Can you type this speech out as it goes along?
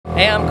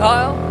Hey, I'm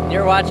Kyle, and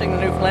you're watching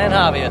the Newfoundland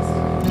Hobbyist.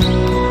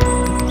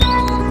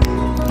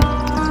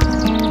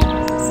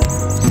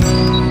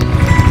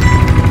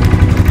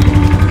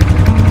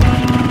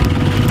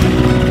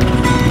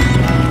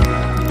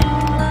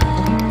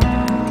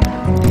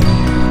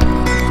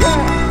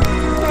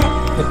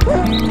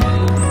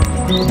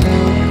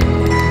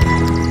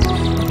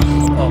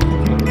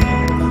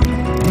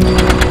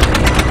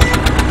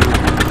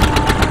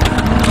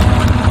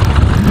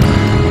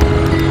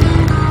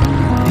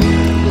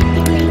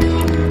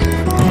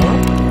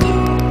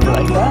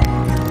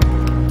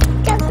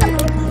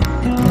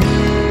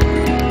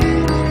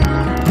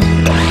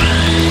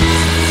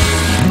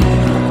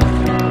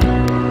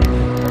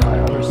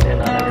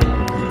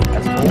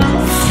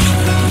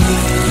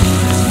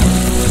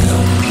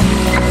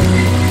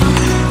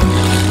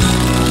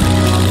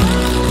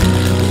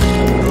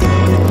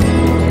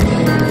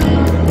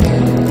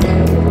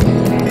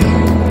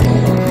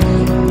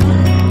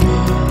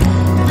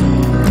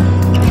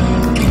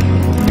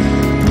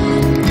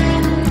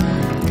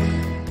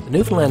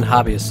 Newfoundland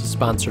Hobbyist is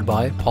sponsored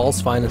by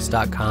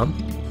paulsfinest.com,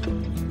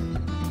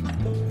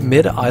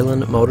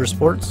 Mid-Island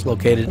Motorsports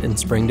located in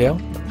Springdale,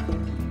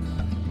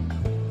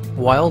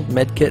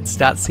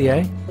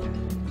 wildmedkits.ca,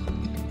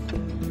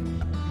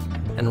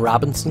 and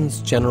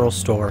Robinson's General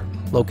Store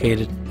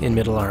located in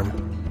Middle Arm.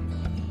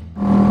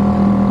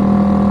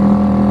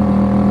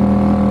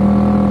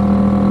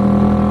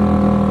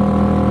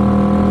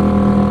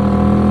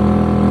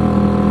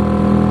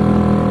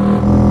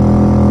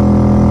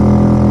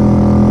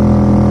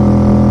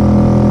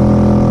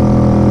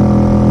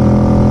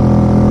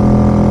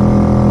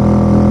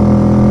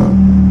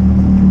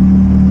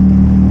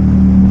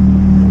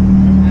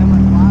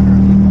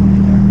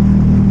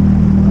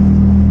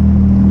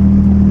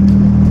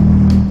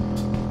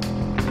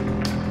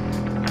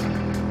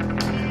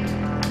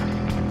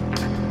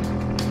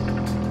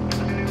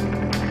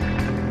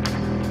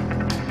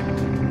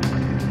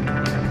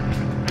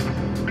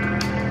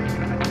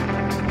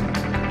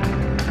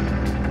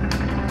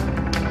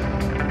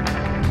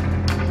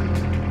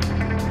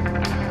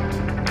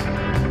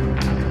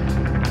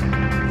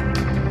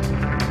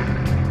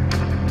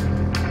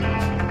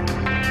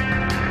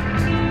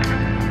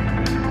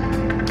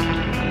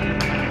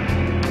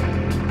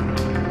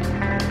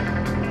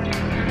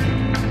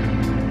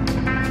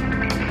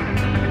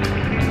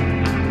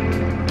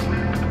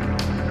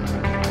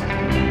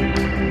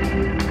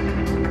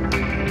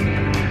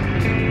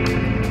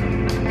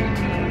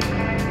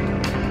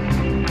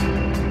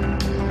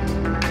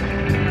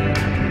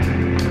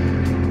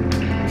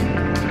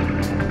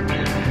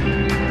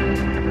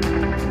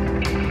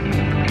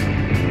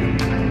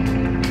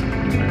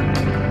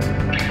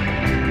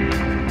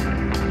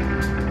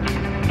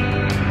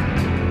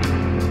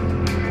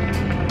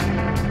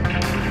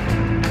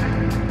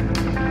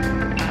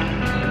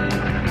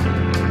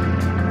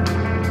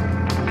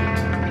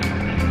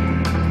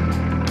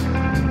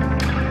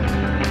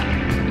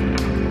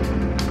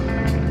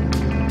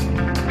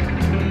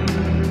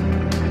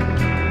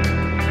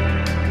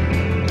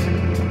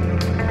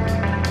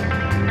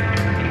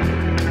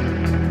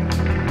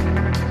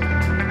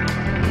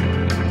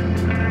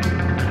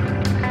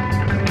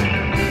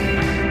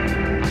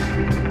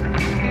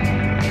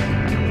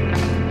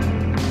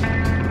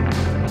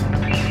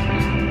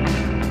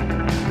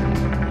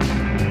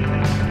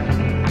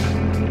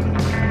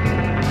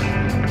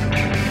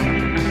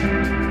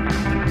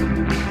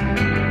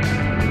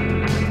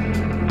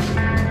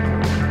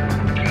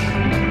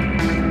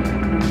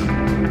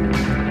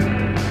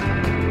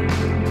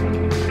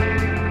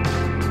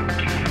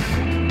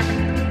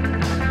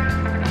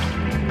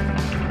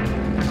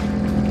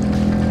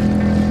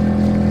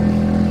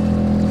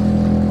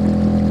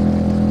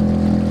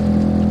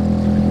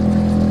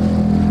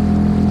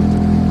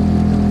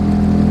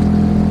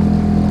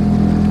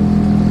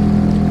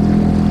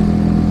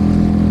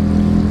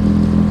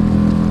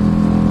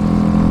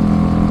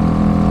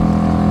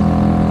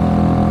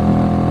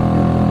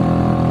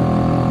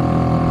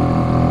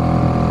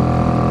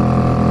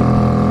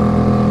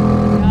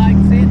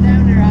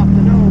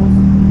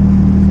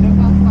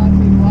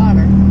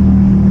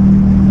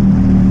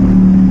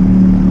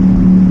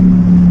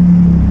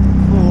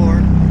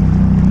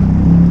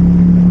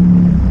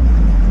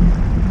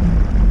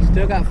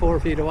 Still got 4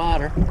 feet of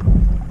water. You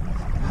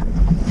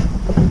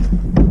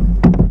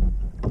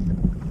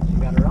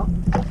got her up?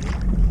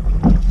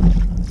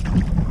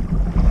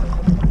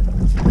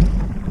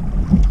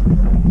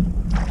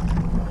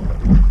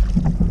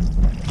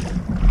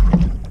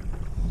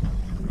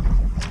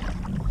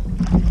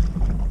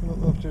 I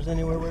don't know if there's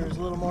anywhere where there's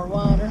a little more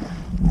water.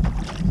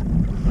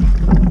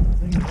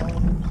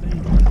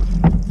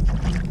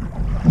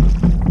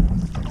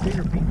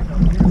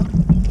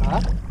 Huh?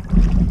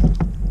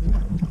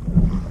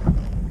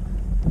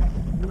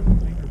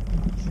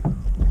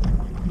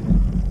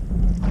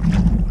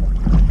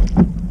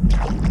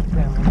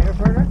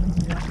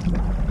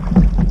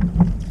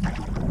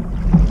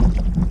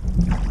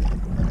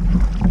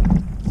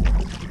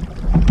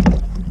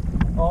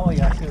 Oh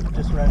yeah, I should have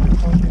just ran the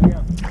function,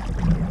 yeah.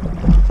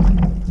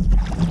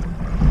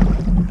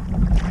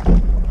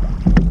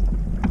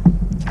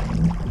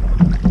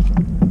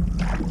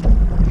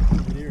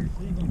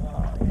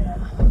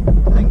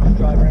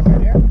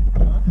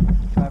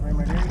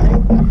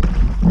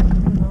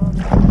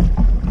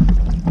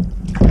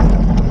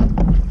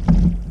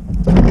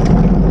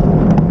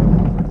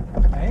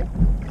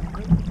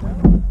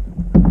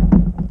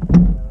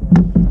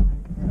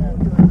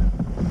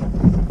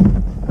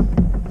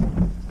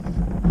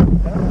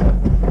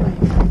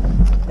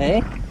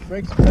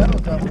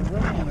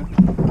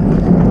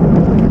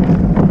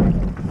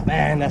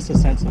 Man, that's a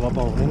sensible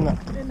boat, isn't it?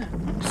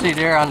 See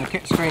there on the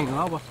screen as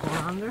well what's going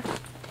on there?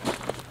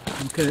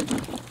 Okay.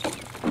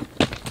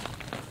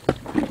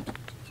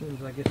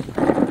 Seems like it's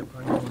I'm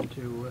going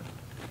to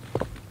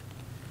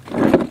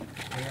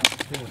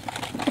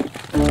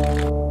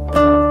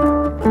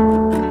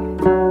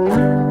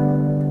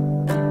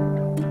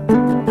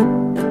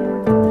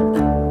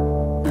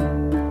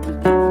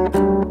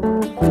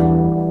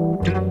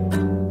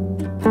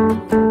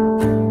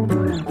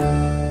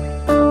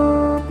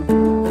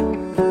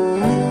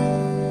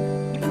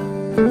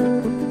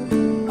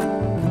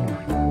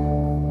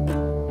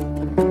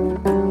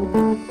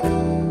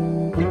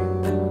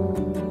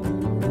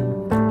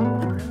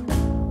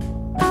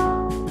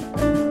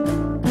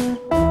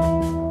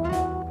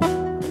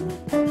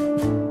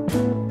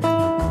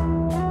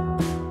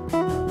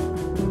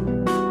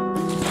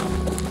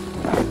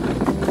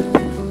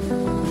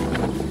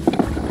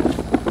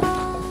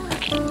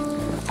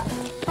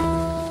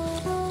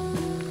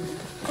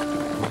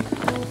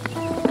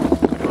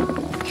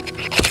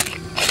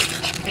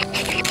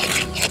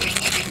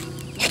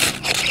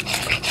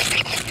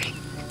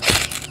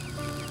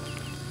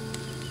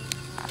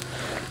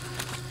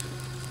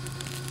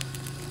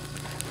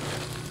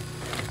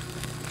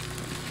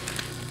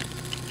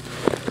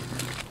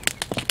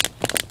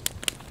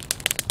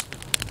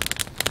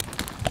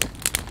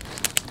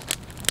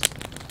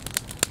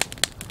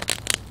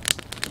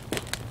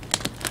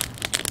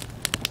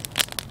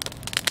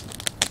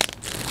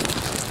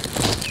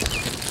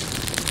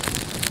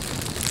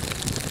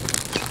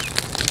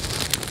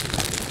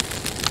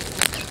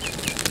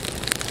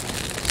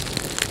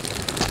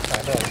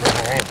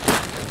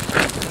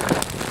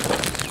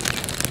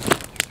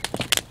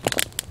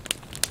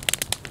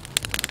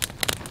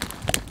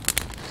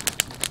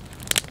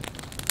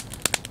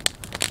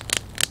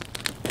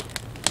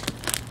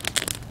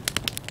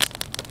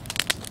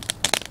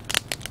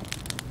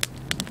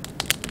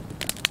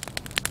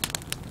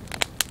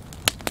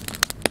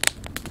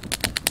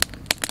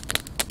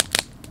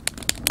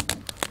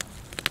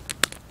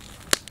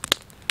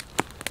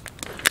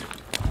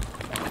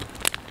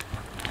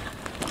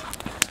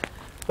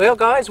Well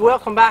guys,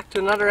 welcome back to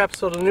another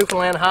episode of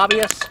Newfoundland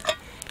Hobbyist.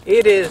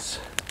 It is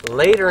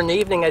later in the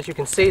evening, as you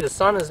can see. The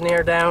sun is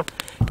near down.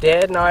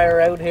 Dad and I are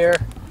out here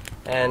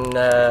and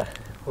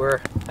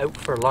we're out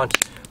for lunch.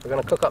 We're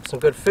going to cook up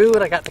some good food.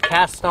 I got the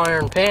cast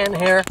iron pan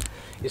here.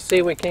 You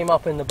see we came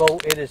up in the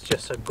boat. It is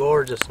just a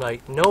gorgeous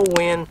night. No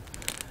wind,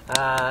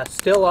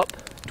 still up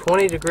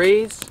 20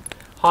 degrees,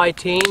 high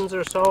teens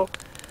or so.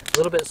 A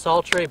little bit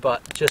sultry,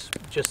 but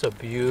just a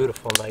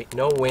beautiful night.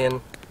 No wind.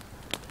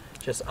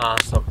 Just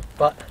awesome.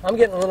 But I'm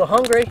getting a little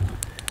hungry.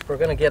 We're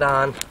going to get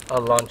on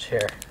a lunch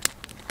here.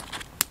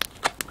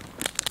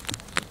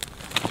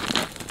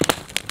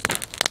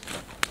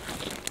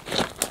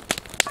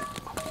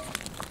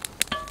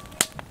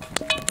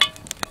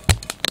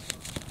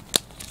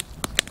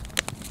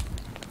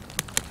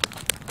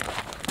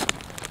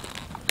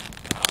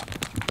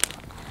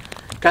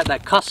 Got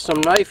that custom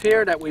knife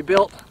here that we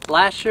built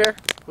last year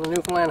for the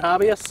Newfoundland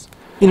Hobbyists.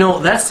 You know,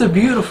 that's the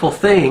beautiful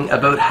thing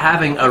about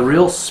having a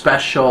real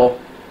special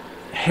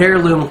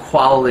heirloom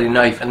quality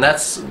knife, and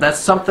that's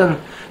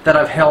something that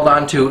I've held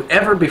on to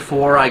ever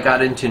before I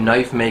got into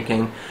knife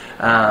making,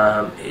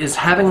 is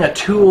having a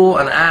tool,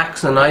 an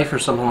axe, a knife or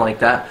something like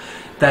that,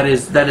 that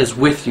is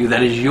with you,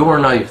 that is your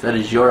knife, that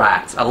is your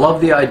axe. I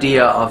love the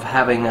idea of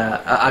having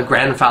a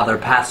grandfather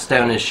pass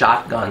down his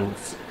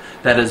shotguns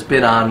that has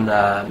been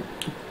on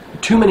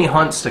too many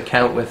hunts to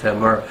count with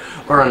him, or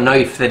a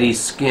knife that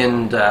he's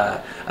skinned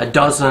a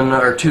dozen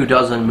or 2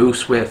 dozen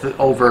moose with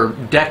over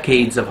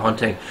decades of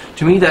hunting.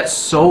 To me, that's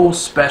so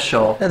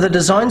special. Now, the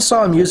design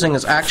saw I'm using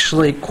is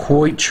actually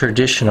quite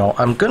traditional.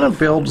 I'm going to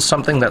build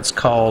something that's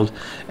called,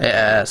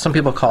 some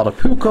people call it a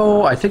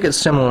puko. I think it's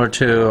similar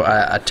to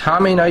a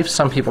Tommy knife,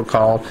 some people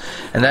call,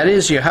 and that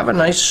is you have a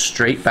nice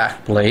straight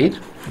back blade,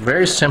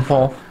 very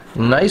simple.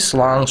 Nice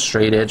long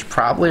straight edge,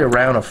 probably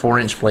around a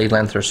 4-inch blade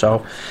length or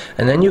so,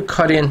 and then you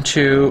cut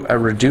into a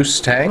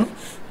reduced tang.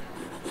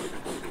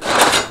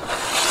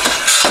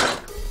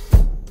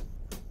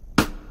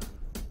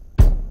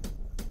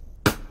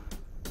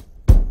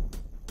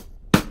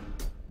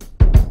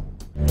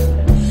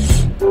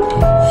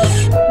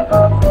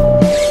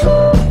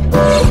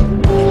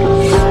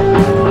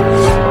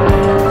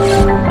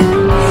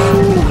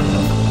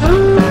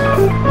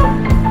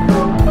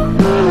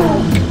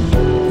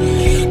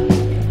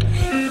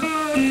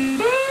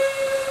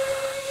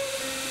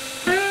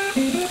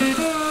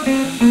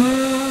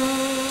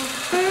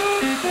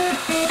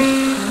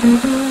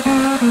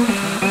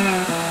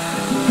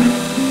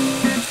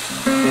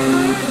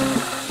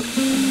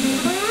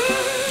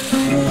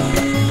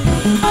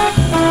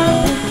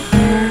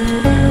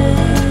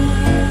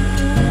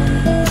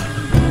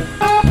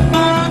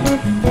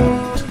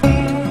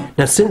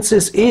 Now, since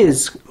this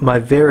is my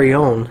very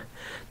own,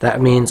 that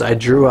means I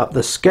drew up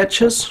the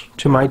sketches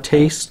to my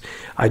taste.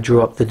 I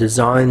drew up the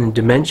design and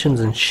dimensions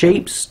and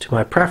shapes to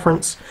my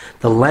preference.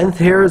 The length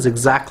here is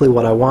exactly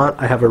what I want.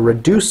 I have a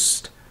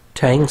reduced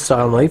tang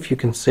style knife, you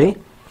can see.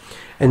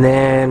 And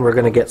then we're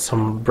going to get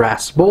some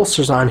brass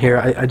bolsters on here.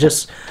 I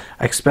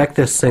expect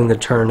this thing to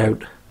turn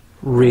out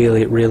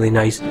really, really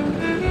nice.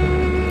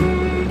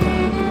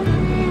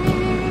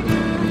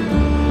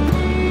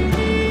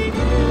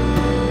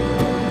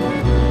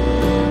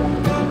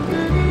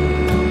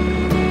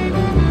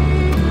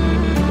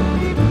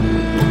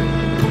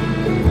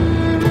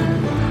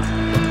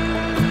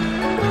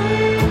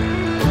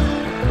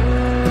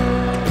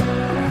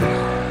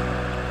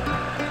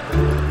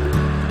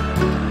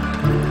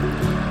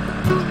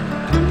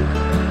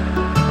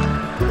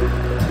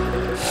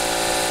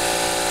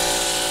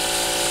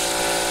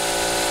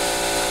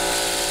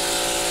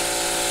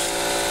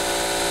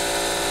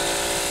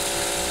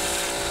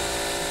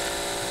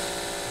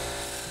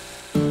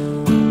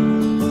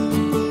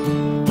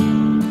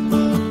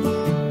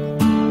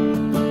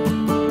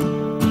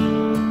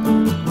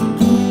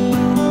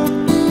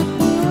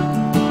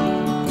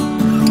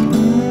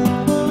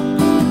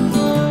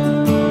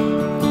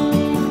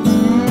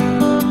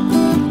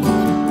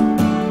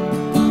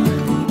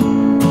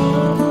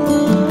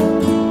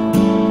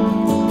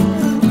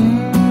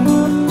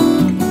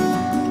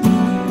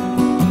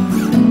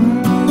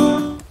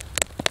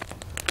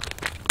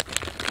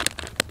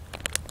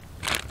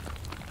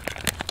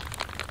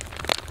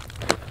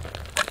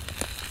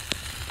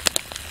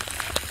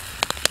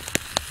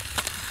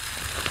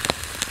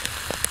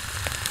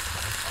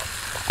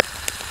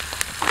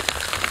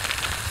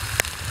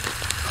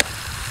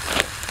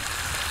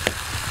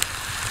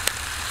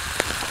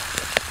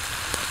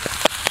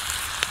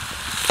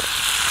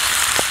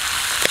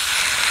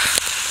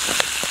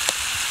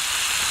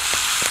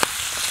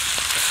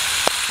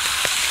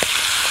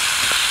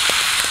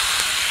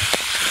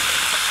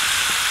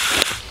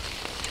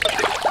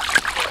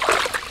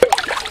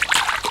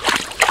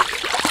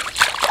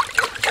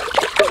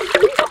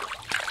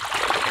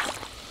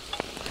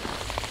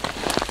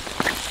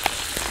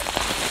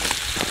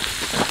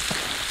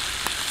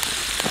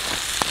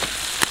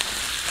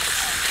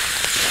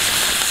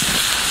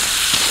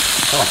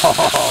 Oh,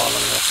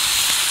 look at this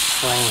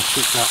flame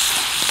shooting up.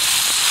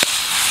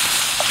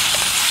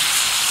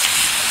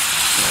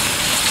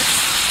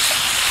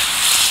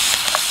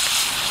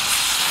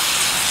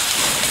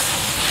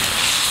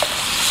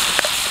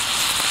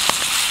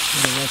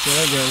 That's where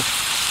I go.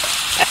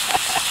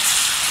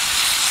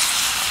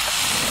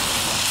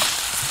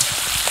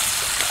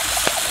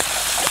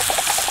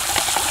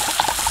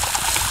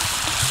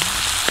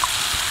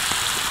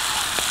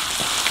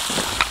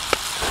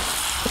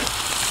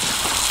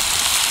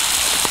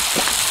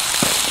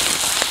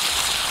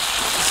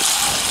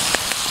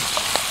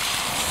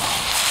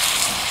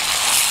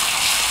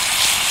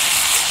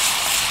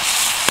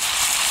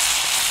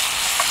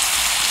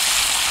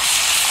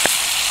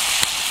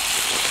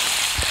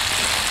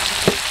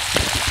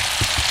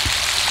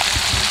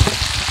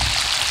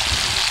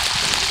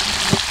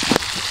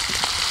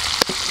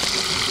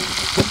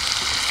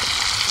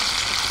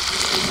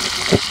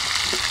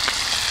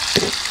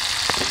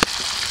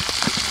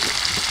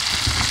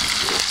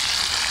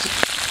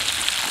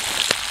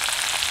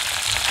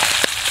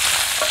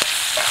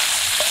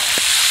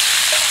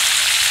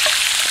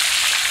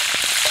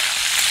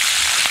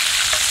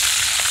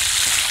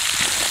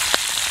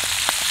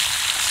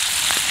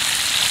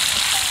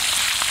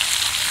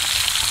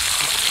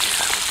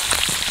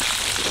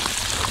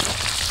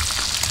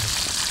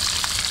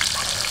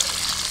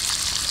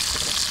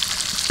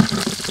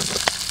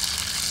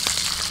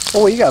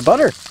 Oh, you got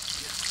butter.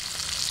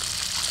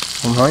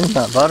 Well, mine's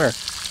not butter.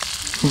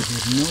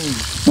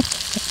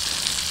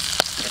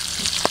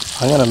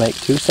 I'm going to make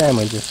 2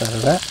 sandwiches out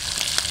of that.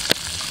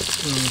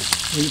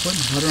 Are you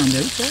putting butter on the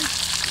outside?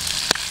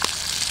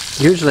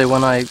 Usually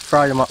when I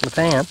fry them up in the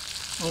pan.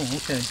 Oh,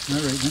 okay.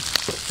 All right then.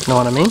 Know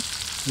what I mean?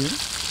 Yeah.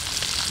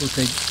 We'll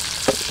take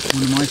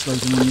one of my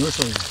slices and one of your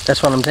slices.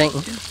 That's what I'm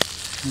thinking.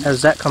 Yeah.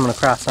 How's that coming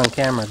across on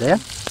camera there?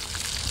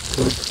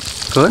 Good.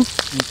 Good?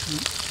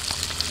 Excellent.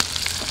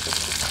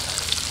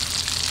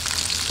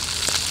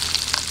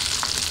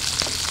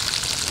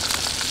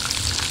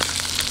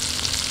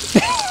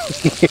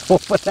 We'll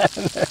put that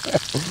in there.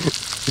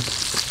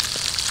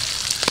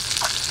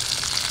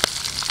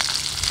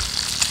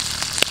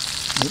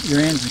 Hope your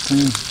hands are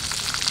clean.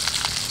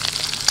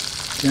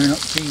 Tearing up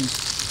cheese.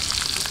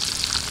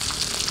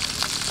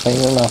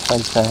 Clean enough,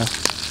 I'd say.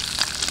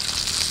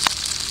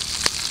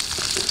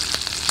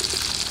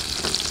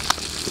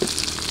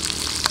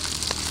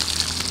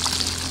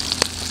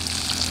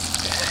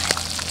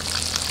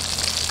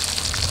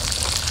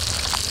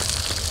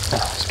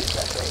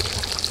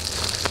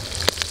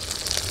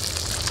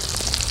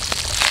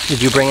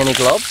 Did you bring any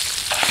gloves?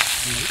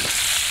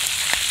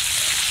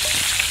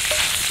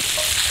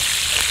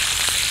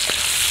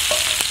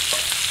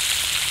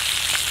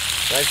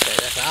 I'd say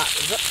that's hot,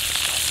 is it?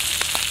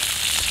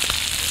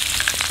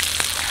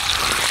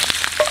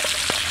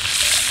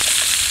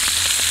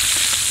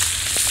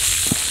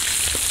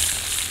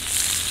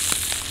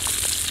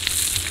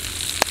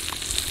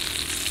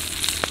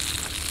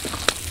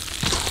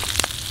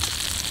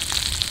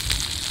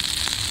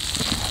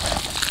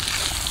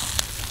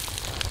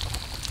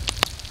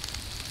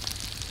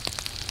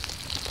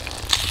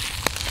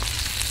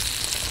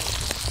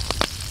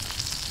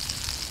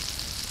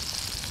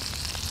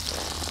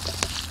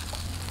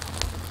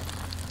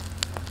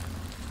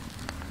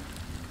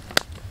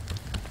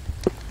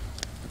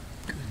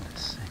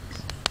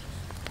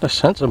 That's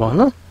sensible,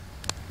 huh?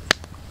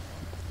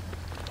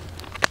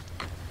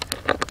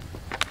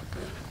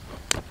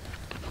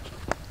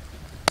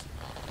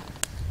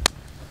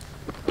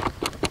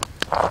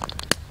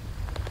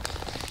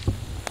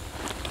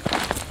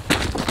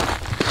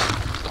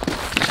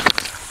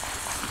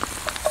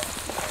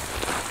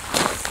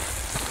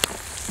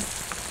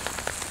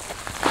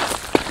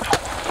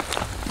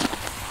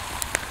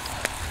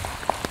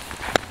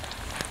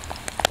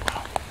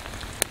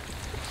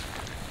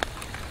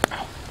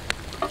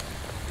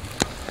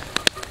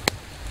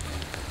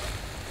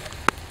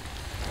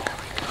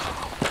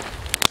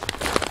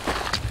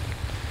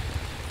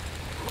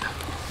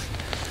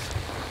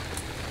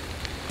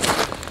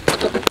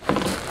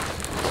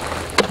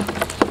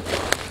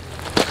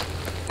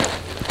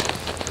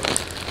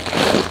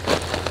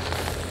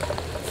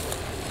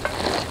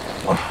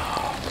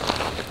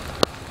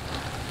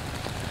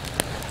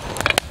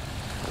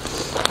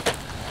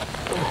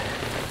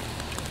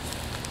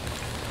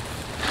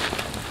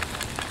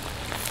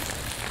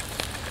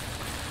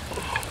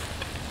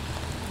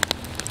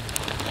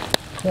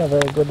 Yeah,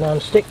 very good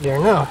non-stick there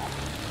now.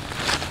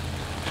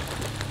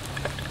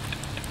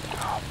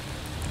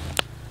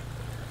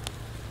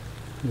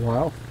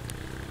 Wow.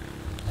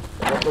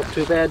 Don't look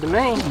too bad to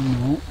me.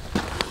 No.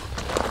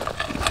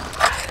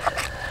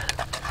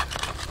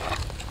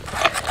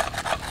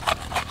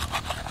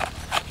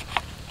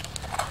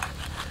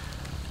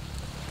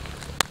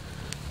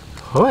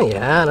 Oh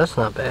yeah, that's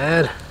not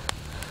bad.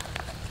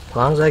 As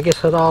long as I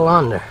get it all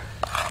on there.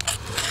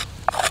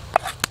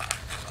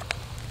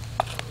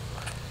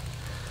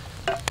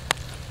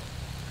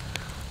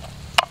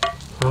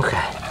 Okay.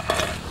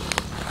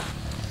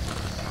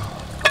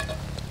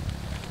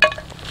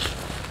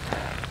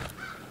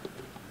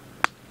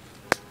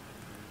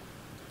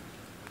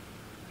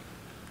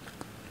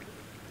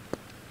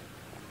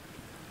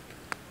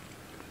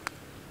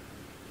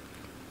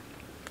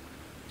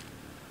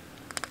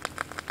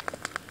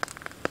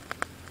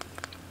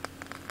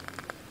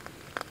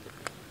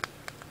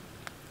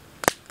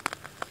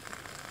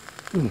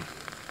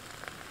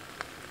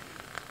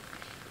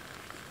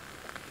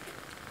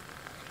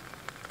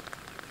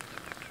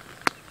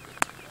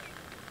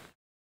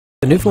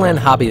 The Newfoundland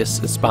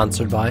Hobbyist is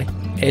sponsored by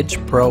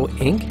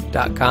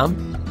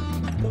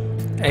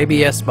EdgeProInc.com,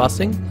 ABS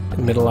Busing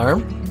in Middle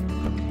Arm,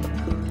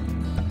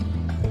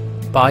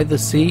 By the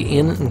Sea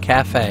Inn and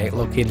Cafe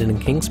located in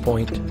Kings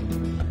Point,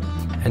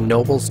 and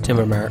Noble's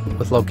Timber Mart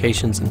with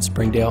locations in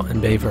Springdale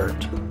and Bay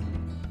Verte.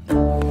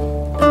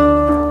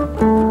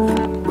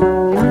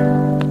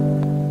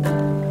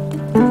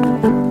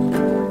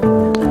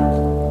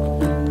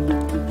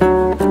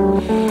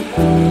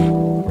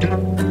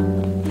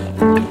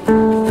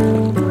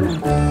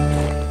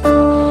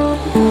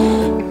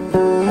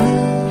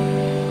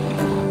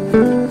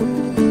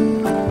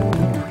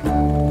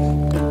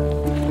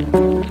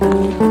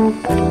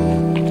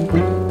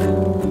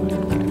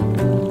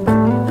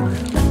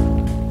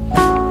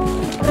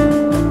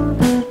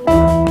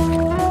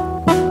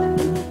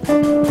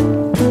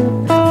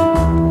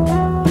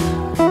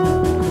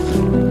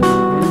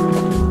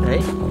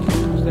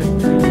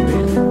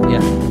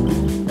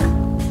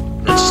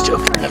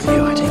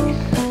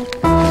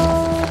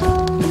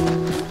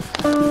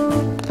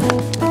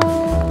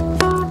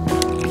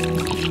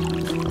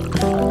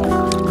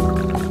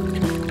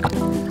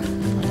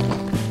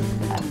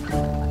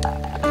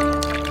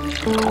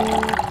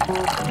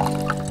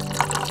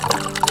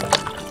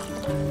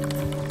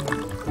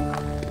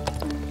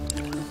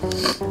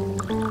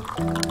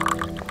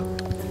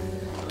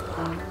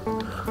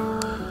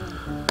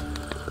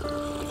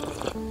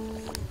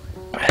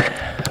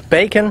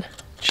 Bacon,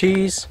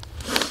 cheese,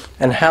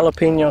 and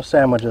jalapeno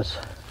sandwiches.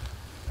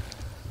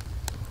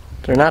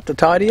 They're not the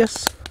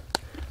tidiest,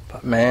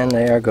 but man,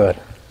 they are good.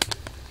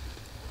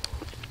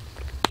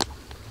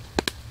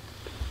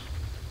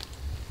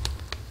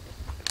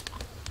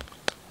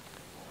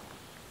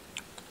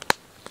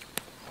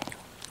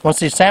 Once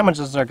these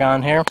sandwiches are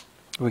gone here,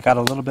 we got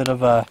a little bit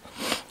of a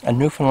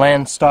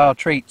Newfoundland style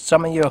treat.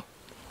 Some of you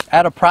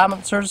out of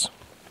provincers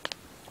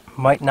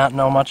might not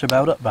know much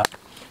about it, but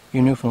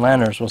you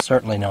Newfoundlanders will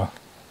certainly know.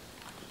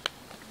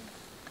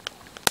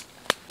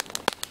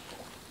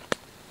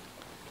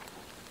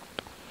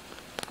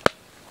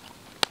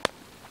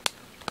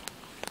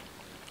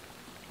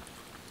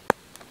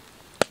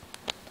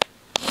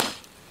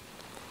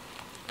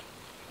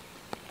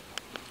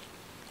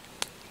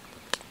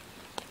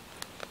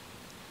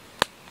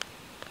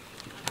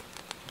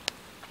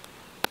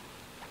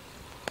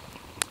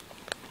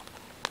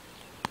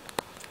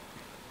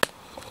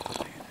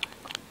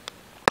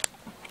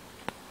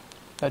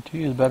 That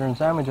tea is better than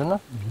sandwich, isn't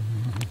it?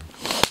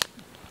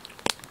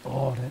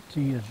 Oh, that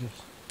tea is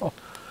just to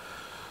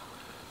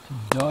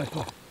die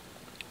for.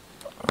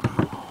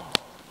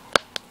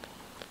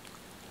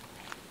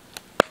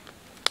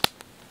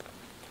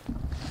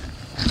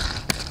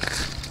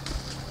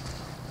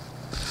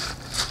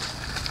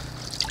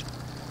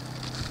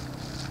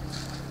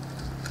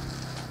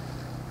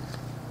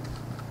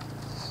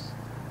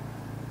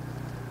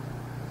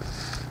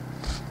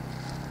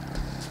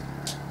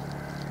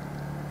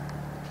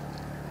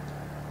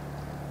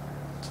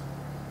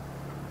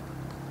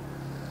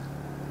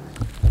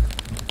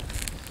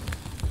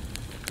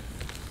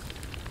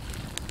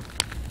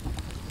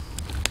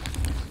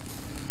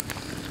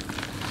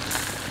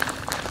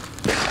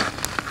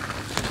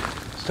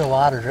 still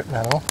water dripping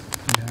at all.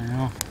 Yeah, I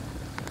know.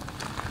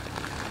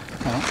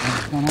 I don't think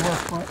it's going to work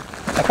for it.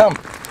 How come?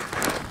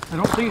 I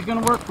don't think it's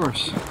going to work for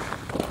us.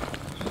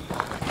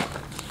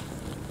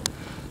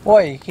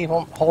 Boy, you keep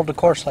on hold the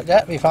course like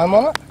that, be fine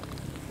on it?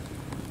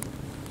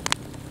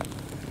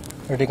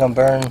 Or are they going to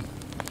burn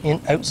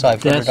outside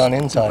before they're done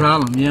inside? That's the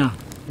problem, yeah.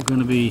 They're going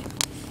to be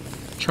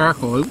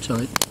charcoal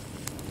outside.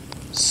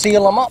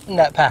 Seal them up in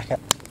that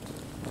packet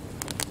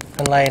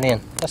and lay it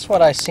in. That's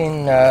what I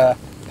seen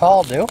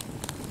Paul do.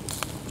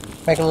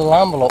 Make a little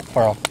envelope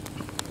for them.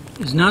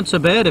 It's not so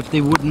bad if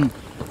they wouldn't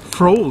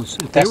froze.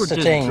 If they were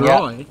just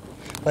dry. Yeah.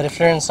 But if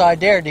they're inside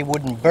there, they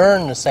wouldn't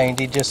burn the same.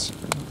 They just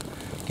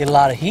get a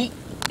lot of heat.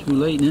 Too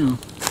late now.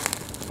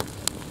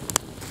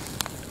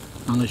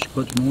 Unless you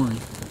put more in.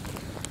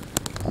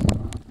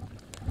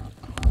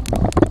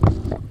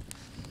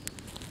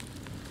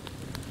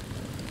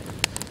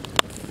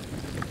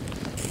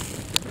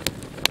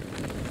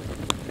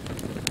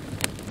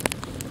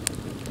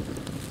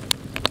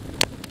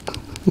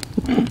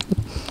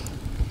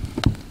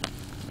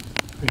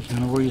 I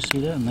don't know where you see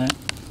that in that.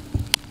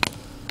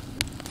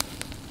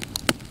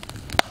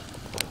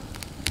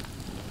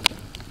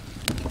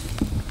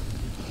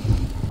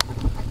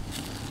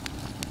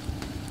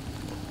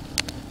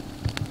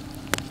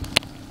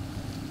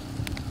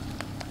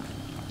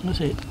 Let's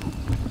see.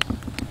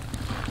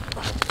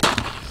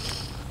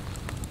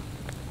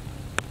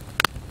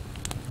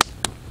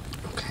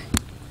 Okay.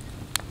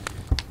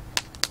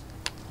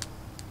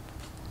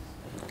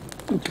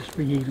 I'll just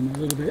reheat them a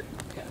little bit.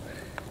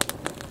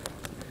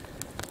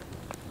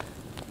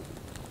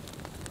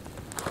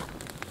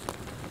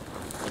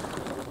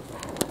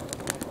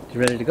 You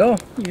ready to go?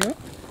 Yeah.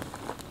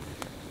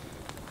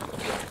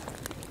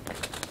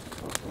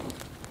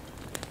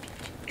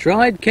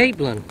 Dried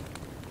capelin.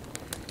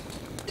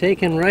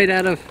 Taken right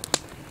out of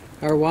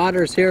our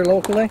waters here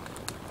locally.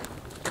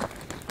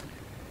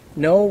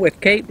 No, with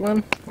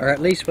capelin, or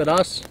at least with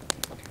us,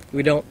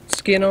 we don't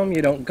skin them,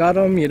 you don't gut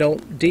them, you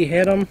don't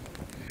dehead them,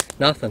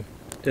 nothing.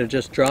 They're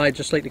just dried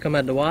just like they come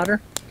out of the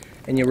water,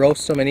 and you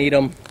roast them and eat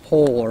them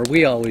whole, or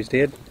we always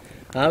did.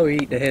 I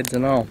would eat the heads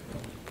and all.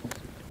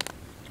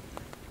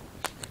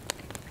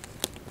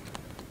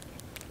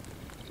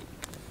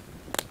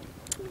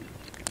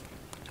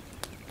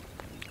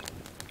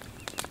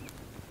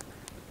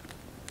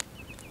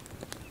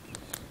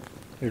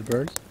 Here's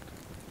birds.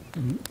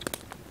 Mm-hmm.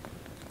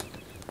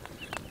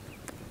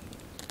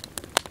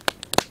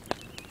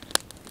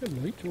 Got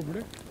lights over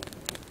there.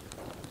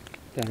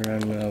 Down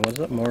around, what is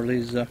it,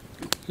 Morley's? Yeah.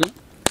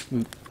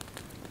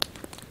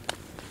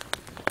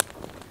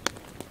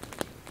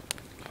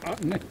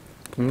 Hot in there.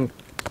 Well,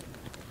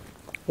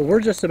 we're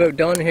just about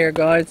done here,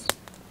 guys.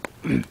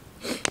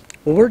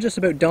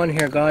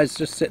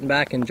 Just sitting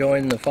back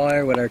enjoying the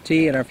fire with our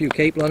tea and our few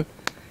capelin.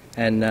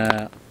 And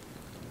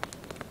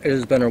it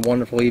has been a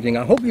wonderful evening.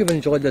 I hope you've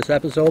enjoyed this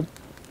episode.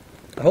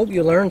 I hope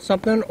you learned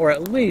something, or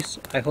at least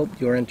I hope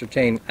you're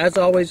entertained. As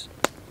always,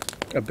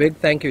 a big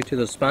thank you to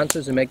the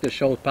sponsors who make this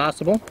show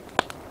possible.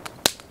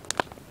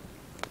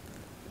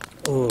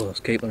 Oh, those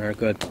capelin are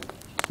good.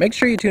 Make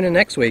sure you tune in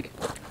next week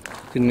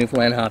to the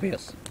Newfoundland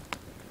Hobbyists.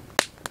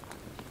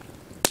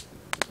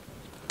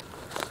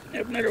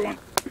 Have another one.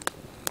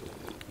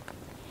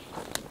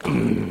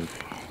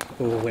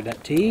 Oh, with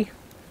that tea.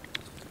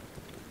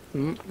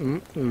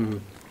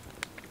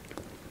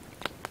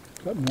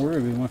 Got more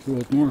if you want to go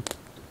with more.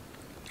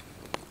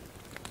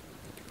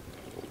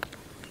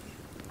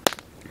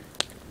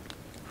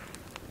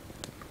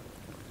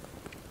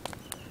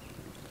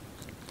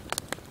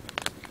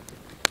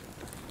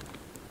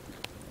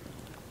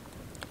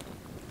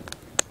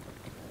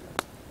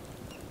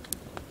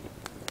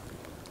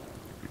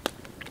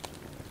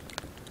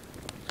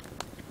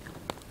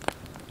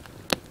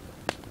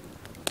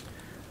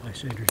 I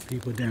say there's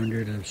people down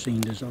there that have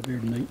seen this up here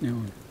tonight now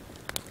and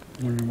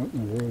wondering what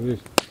in the world is.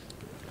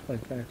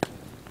 Like that.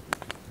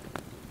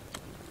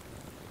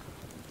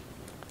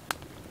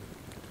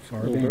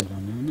 Fire band's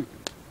on there, isn't it?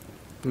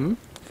 Hmm?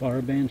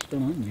 Fire band's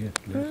still on? Yes,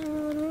 I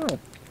don't know.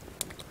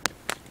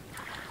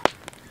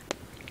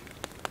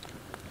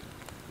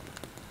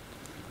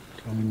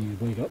 Telling you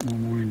to wake up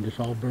one morning, this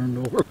all burned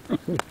over.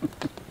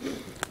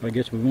 I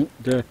guess we won't.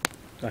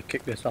 I'll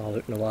kick this all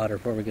out in the water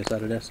before we get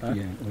out of this, huh?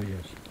 Yeah, oh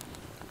yes.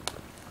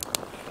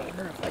 I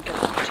wonder if I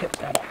can tip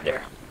that up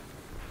there.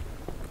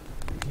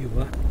 You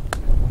what?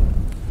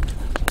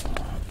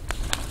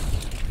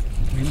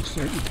 Wind's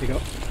starting to pick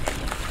up.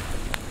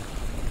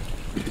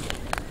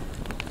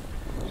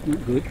 It's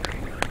not good.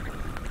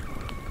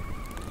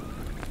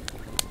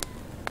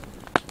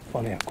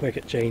 Funny how quick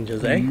it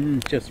changes, eh?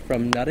 Just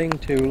from nothing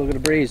to, look at the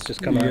breeze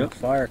just coming out of the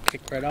fire,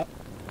 kick right up.